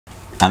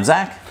I'm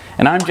Zach.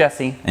 And I'm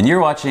Jesse. And you're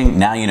watching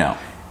Now You Know.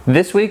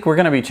 This week we're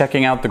going to be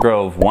checking out the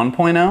Grove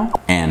 1.0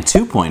 and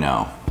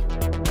 2.0.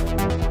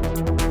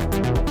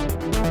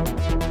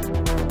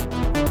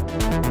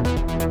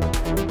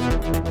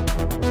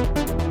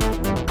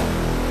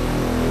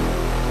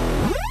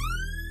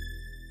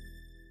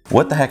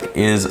 What the heck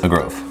is a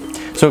grove?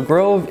 So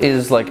Grove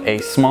is like a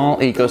small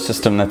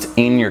ecosystem that's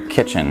in your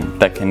kitchen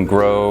that can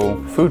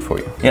grow food for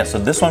you. Yeah, so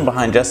this one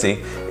behind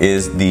Jesse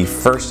is the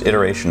first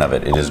iteration of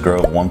it. It is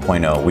Grove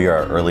 1.0. We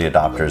are early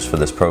adopters for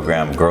this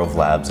program. Grove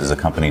Labs is a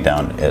company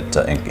down at,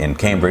 in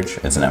Cambridge.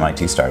 It's an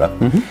MIT startup.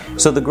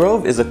 So the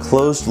Grove is a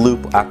closed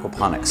loop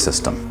aquaponics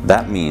system.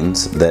 That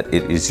means that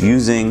it is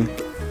using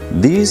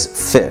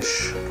these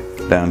fish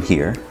down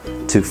here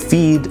to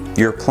feed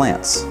your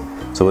plants.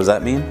 So what does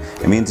that mean?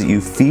 It means that you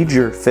feed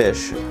your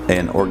fish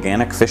an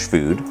organic fish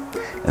food,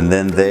 and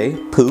then they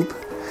poop,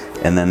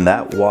 and then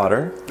that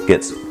water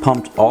gets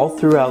pumped all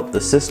throughout the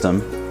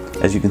system.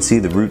 As you can see,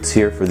 the roots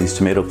here for these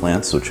tomato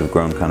plants, which have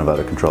grown kind of out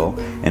of control,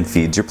 and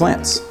feeds your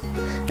plants.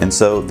 And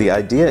so the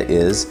idea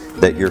is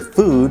that your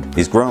food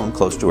is grown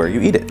close to where you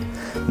eat it.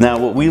 Now,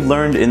 what we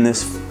learned in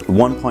this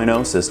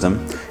 1.0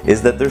 system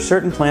is that there's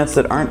certain plants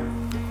that aren't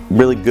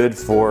really good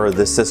for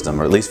this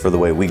system, or at least for the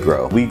way we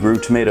grow. We grew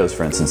tomatoes,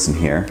 for instance, in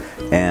here,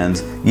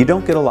 and you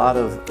don't get a lot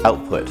of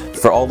output.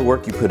 For all the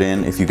work you put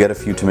in, if you get a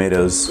few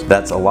tomatoes,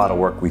 that's a lot of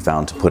work we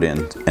found to put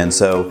in. And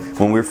so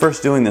when we were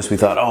first doing this, we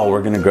thought, oh,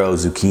 we're gonna grow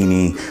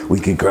zucchini, we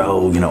could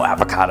grow,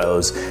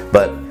 avocados.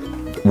 But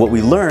what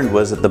we learned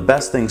was that the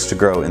best things to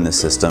grow in this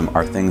system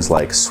are things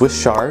like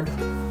Swiss chard,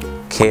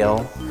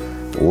 kale,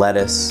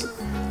 lettuce,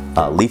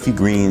 leafy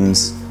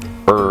greens,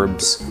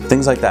 herbs,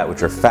 things like that,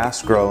 which are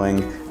fast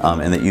growing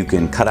and that you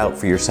can cut out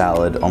for your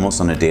salad almost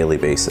on a daily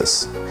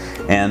basis.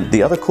 And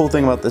the other cool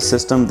thing about this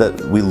system that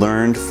we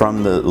learned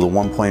from the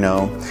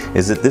 1.0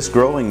 is that this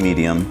growing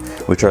medium,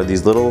 which are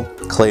these little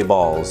clay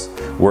balls,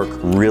 work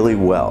really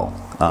well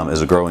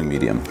as a growing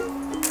medium.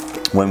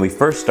 When we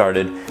first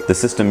started, the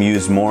system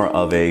used more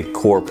of a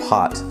core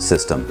pot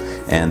system,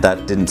 and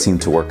that didn't seem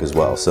to work as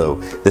well. So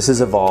this has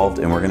evolved,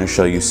 and we're going to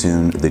show you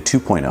soon the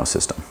 2.0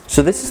 system.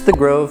 So this is the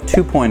Grove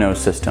 2.0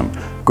 system.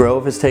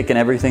 Grove has taken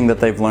everything that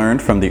they've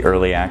learned from the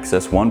early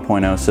access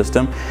 1.0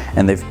 system,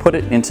 and they've put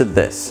it into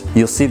this.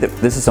 You'll see that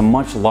this is a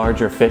much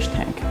larger fish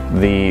tank.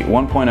 The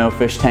 1.0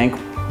 fish tank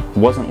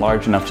wasn't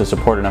large enough to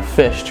support enough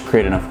fish to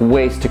create enough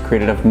waste to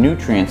create enough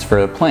nutrients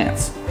for the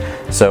plants.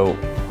 So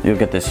you'll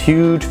get this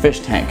huge fish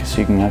tank, so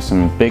you can have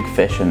some big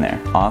fish in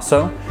there.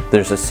 Also,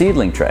 there's a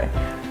seedling tray,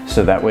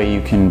 so that way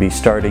you can be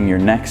starting your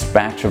next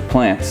batch of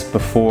plants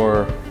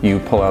before you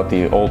pull out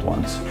the old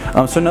ones.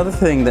 So another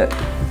thing that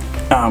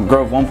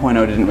Grove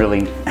 1.0 didn't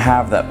really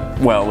have that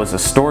well was a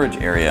storage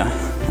area.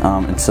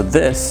 And so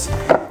this,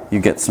 you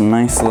get some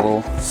nice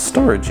little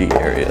storagey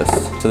areas.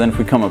 So then if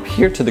we come up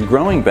here to the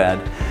growing bed,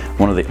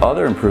 one of the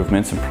other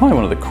improvements, and probably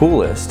one of the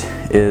coolest,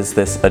 is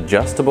this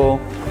adjustable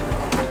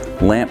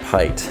lamp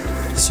height.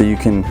 So you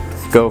can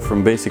go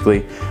from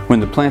basically, when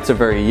the plants are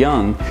very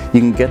young,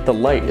 you can get the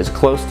light as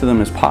close to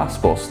them as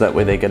possible, so that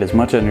way they get as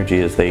much energy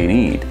as they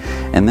need.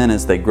 And then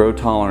as they grow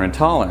taller and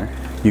taller,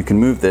 you can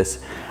move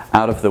this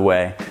out of the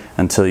way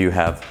until you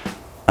have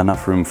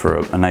enough room for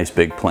a nice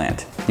big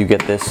plant. You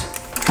get this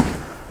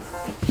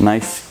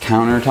nice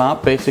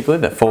countertop basically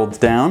that folds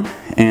down,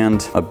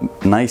 and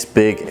a nice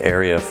big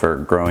area for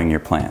growing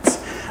your plants.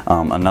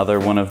 Another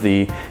one of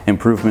the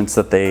improvements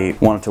that they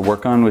wanted to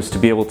work on was to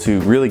be able to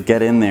really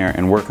get in there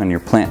and work on your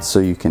plants, so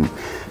you can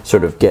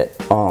sort of get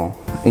all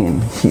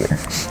in here.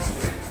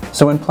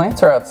 So when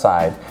plants are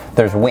outside,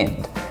 there's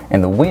wind,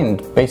 and the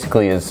wind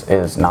basically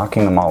is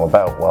knocking them all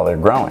about while they're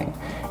growing,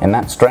 and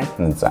that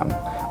strengthens them.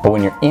 But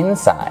when you're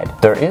inside,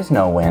 there is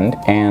no wind,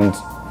 and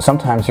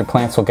sometimes your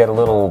plants will get a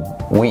little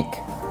weak.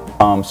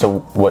 So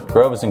what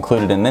Grove has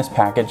included in this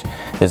package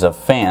is a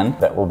fan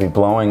that will be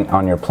blowing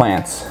on your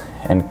plants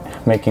and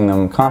making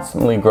them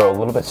constantly grow a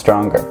little bit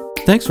stronger.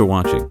 Thanks for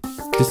watching.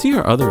 To see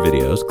our other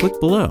videos, click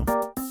below.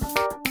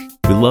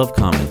 We love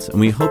comments, and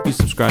we hope you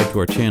subscribe to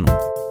our channel.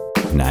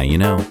 Now you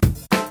know.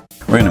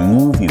 We're going to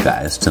move you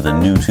guys to the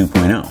new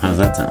 2.0. How's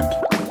that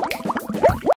sound?